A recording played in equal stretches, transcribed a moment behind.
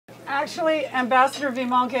Actually, Ambassador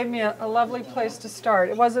Vimont gave me a lovely place to start.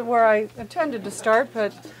 It wasn't where I intended to start,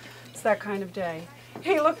 but it's that kind of day.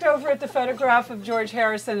 He looked over at the photograph of George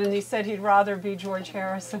Harrison and he said he'd rather be George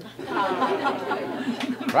Harrison.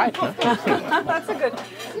 Right. Huh? That's a good,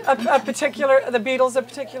 the Beatles a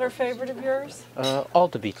particular favorite of yours? All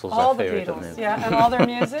the Beatles all are favorite the of Beatles, me. yeah, and all their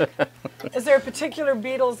music? Is there a particular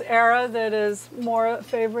Beatles era that is more a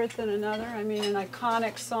favorite than another? I mean, an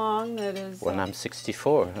iconic song that is... When I'm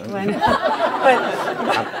 64. When,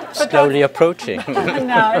 I'm slowly approaching.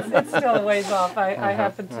 No, it's still a ways off. I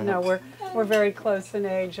happen to know we're very close in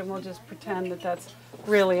age, and we'll just pretend that that's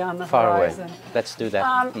really on the Far horizon. away. Let's do that.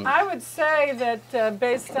 I would say that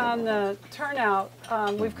based on the turnout,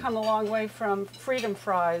 we've come a long way from freedom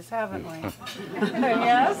fries, haven't we?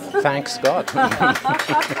 Yes? Thanks God.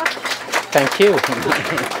 Thank you.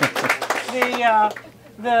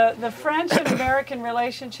 The French and American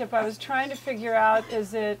relationship, I was trying to figure out,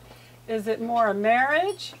 is it more a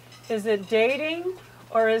marriage? Is it dating?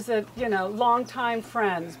 Or is it, longtime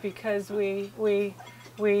friends? Because we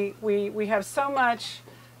have so much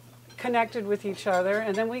connected with each other,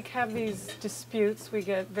 and then we have these disputes. We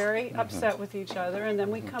get very upset with each other, and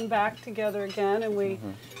then we come back together again,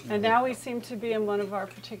 and now we seem to be in one of our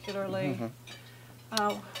particularly.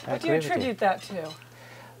 What do you attribute that to?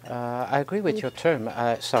 I agree with your term.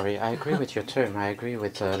 I agree with your term. I agree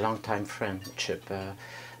with long-time friendship.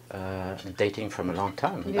 Dating from a long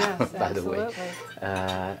time, yes, by the way.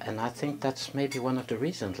 And I think that's maybe one of the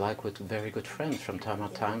reasons, like with very good friends, from time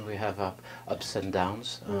to time we have ups and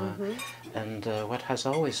downs. And what has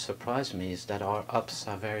always surprised me is that our ups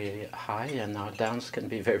are very high and our downs can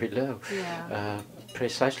be very low,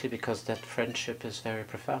 precisely because that friendship is very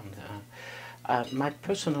profound. My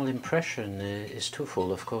personal impression is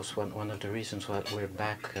twofold. Of course, one of the reasons why we're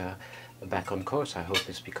back on course, I hope,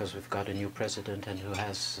 is because we've got a new president and who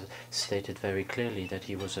has stated very clearly that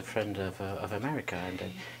he was a friend of America and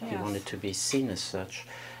that he wanted to be seen as such.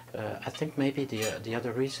 I think maybe the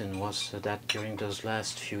other reason was that during those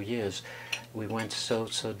last few years we went so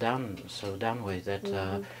downway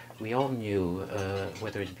that we all knew,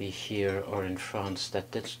 whether it be here or in France,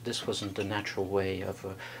 that this wasn't the natural way of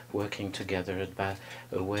working together. By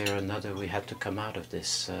a way or another, we had to come out of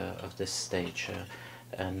this stage.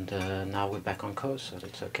 And now we're back on course, so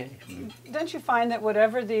it's okay. Don't you find that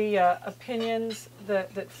whatever the opinions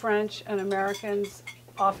that French and Americans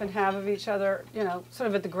often have of each other, sort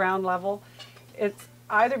of at the ground level, it's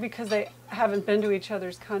either because they haven't been to each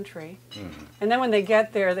other's country, and then when they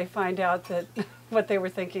get there, they find out that what they were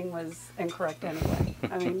thinking was incorrect anyway.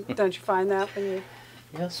 I mean, don't you find that when you...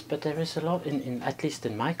 Yes, but there is a lot, at least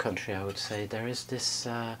in my country, I would say, there is this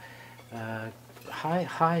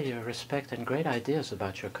high respect and great ideas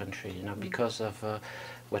about your country, because of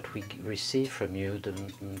what we receive from you,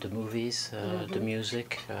 the movies, the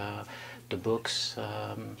music, the books.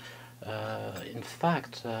 In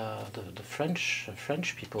fact, the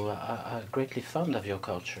French people are greatly fond of your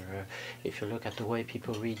culture. If you look at the way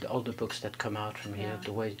people read all the books that come out from here,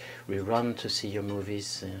 the way we run to see your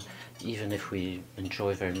movies, even if we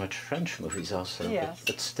enjoy very much French movies also,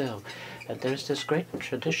 but still. And there's this great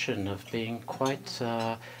tradition of being quite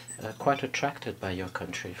attracted by your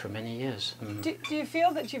country for many years. Do you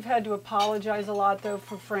feel that you've had to apologize a lot, though,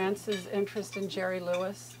 for France's interest in Jerry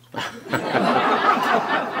Lewis?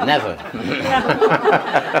 Never.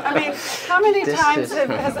 I mean, how many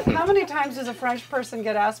times does a French person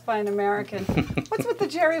get asked by an American, "What's with the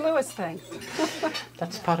Jerry Lewis thing?"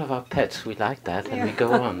 That's part of our pets. We like that, and we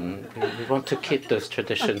go on. We want to keep those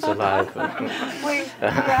traditions alive.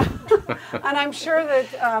 And I'm sure that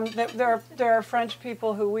there are French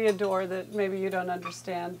people who we adore that maybe you don't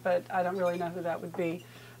understand, but I don't really know who that would be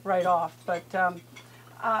right off. But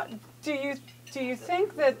do you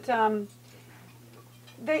think that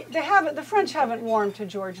the French haven't warmed to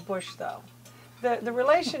George Bush, though? The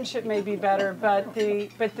relationship may be better, but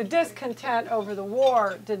the discontent over the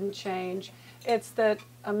war didn't change. It's that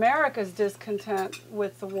America's discontent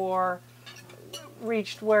with the war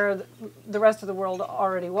reached where the rest of the world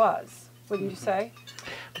already was, wouldn't you say?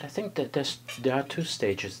 But I think that there are two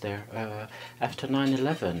stages there. After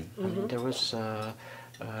 9/11, I mean, there was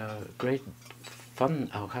great fun,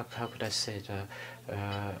 how could I say it,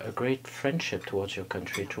 a great friendship towards your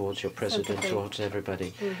country, towards your president, towards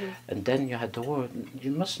everybody. And then you had the war.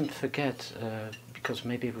 You mustn't forget, because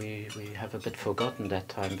maybe we have a bit forgotten that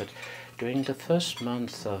time, but during the first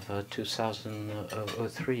month of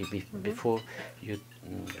 2003, before your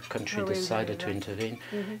country decided to intervene,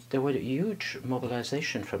 there were huge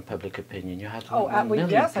mobilization from public opinion. You had 1 million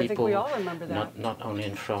yes, people, I think we all remember that. not only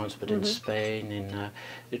in France, but in Spain.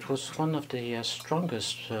 It was one of the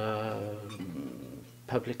strongest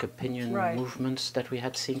public opinion movements that we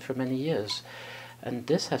had seen for many years. And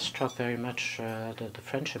this has struck very much the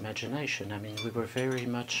French imagination. I mean, we were very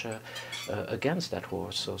much against that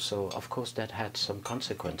war. So of course that had some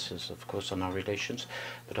consequences, of course, on our relations,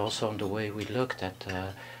 but also on the way we looked at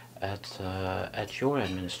your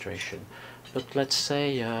administration. But let's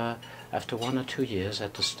say after 1 or 2 years,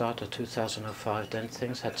 at the start of 2005, then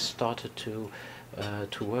things had started to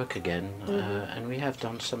work again, and we have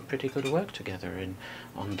done some pretty good work together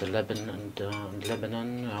on the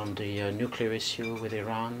Lebanon, on the nuclear issue with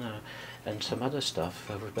Iran, and some other stuff.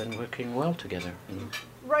 We've been working well together.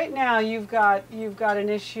 Right now, you've got an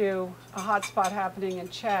issue, a hotspot happening in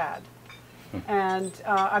Chad, and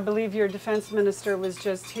I believe your defense minister was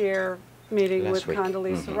just here meeting Last with week.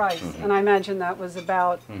 Condoleezza Rice, and I imagine that was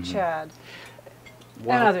about Chad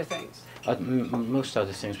and other things. Most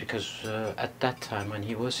other things, because at that time when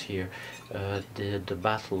he was here, the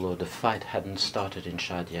battle or the fight hadn't started in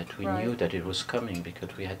Chad yet. We knew that it was coming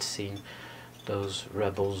because we had seen those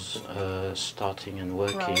rebels starting and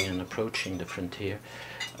working and approaching the frontier,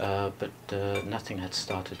 but nothing had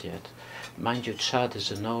started yet. Mind you, Chad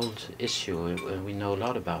is an old issue. We know a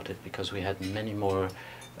lot about it because we had many more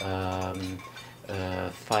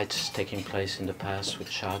fights taking place in the past with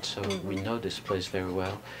Chad, so we know this place very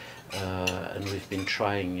well. And we've been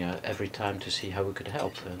trying every time to see how we could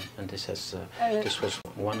help, and this this was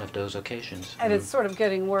one of those occasions. And it's sort of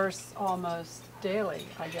getting worse almost daily,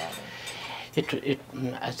 I gather.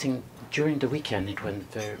 I think during the weekend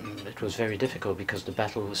it was very difficult because the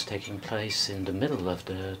battle was taking place in the middle of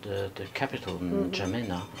the capital, in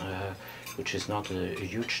N'Djamena, which is not a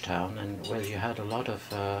huge town, and where you had a lot of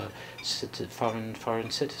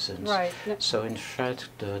foreign citizens. Right. So in fact,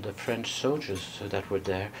 the French soldiers that were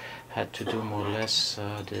there had to do more or less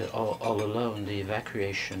all alone the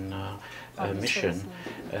evacuation mission.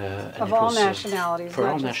 Of all nationalities. For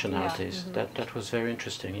all nationalities. That was very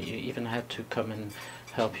interesting. You even had to come and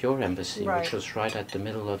help your embassy, which was right at the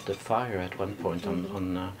middle of the fire at one point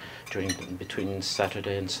between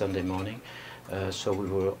Saturday and Sunday morning. So we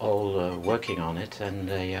were all working on it, and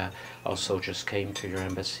our soldiers came to your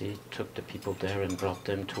embassy, took the people there and brought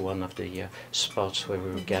them to one of the spots where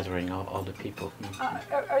we were gathering all the people.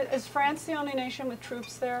 Is France the only nation with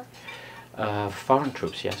troops there? Foreign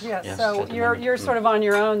troops, yes. Yes, so you're sort of on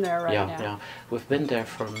your own there right now. Yeah, we've been there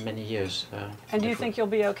for many years. And do you think you'll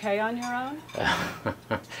be okay on your own?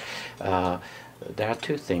 There are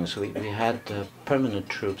two things. We had permanent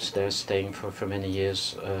troops there staying for many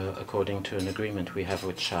years, according to an agreement we have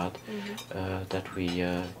with Chad, that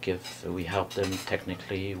we help them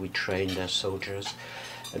technically, we train their soldiers.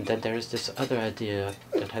 And then there is this other idea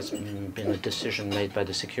that has been a decision made by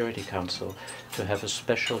the Security Council to have a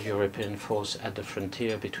special European force at the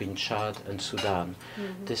frontier between Chad and Sudan.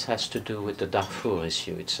 This has to do with the Darfur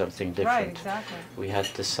issue. It's something different. Right, exactly. We had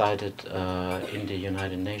decided in the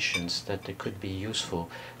United Nations that it could be useful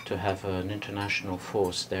to have an international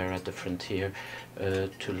force there at the frontier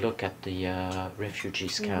to look at the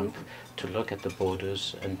refugees camp, to look at the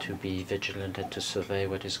borders, and to be vigilant and to survey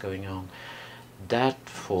what is going on. That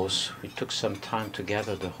force, we took some time to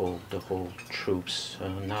gather the whole troops.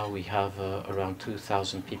 Now we have around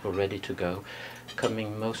 2,000 people ready to go,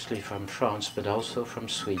 coming mostly from France, but also from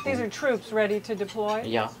Sweden. These are troops ready to deploy?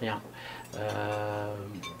 Yeah.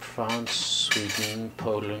 France, Sweden,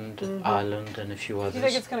 Poland, Ireland, and a few others. Do you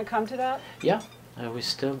think it's going to come to that? Yeah, we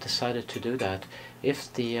still decided to do that.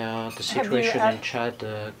 If the situation in Chad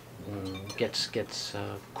gets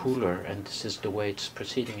cooler, and this is the way it's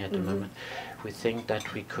proceeding at the moment, we think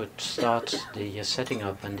that we could start the setting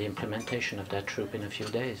up and the implementation of that troop in a few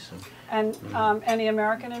days. And any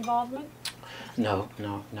American involvement? No,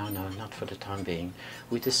 not for the time being.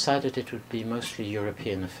 We decided it would be mostly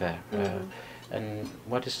European affair. And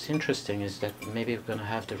what is interesting is that maybe we're going to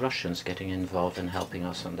have the Russians getting involved and helping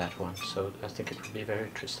us on that one. So I think it would be very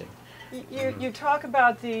interesting. You talk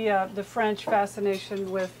about the French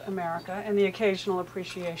fascination with America and the occasional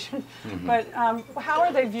appreciation, but how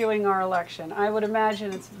are they viewing our election? I would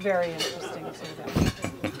imagine it's very interesting to them.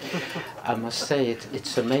 I must say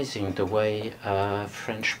it's amazing the way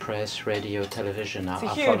French press, radio, television are It's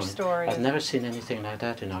a huge following. story. I've never seen anything like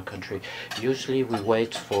that in our country. Usually we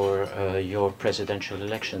wait for your presidential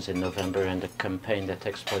elections in November and the campaign that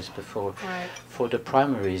takes place before. Right. For the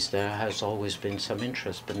primaries there has always been some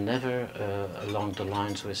interest, but never along the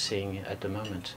lines we're seeing at the moment.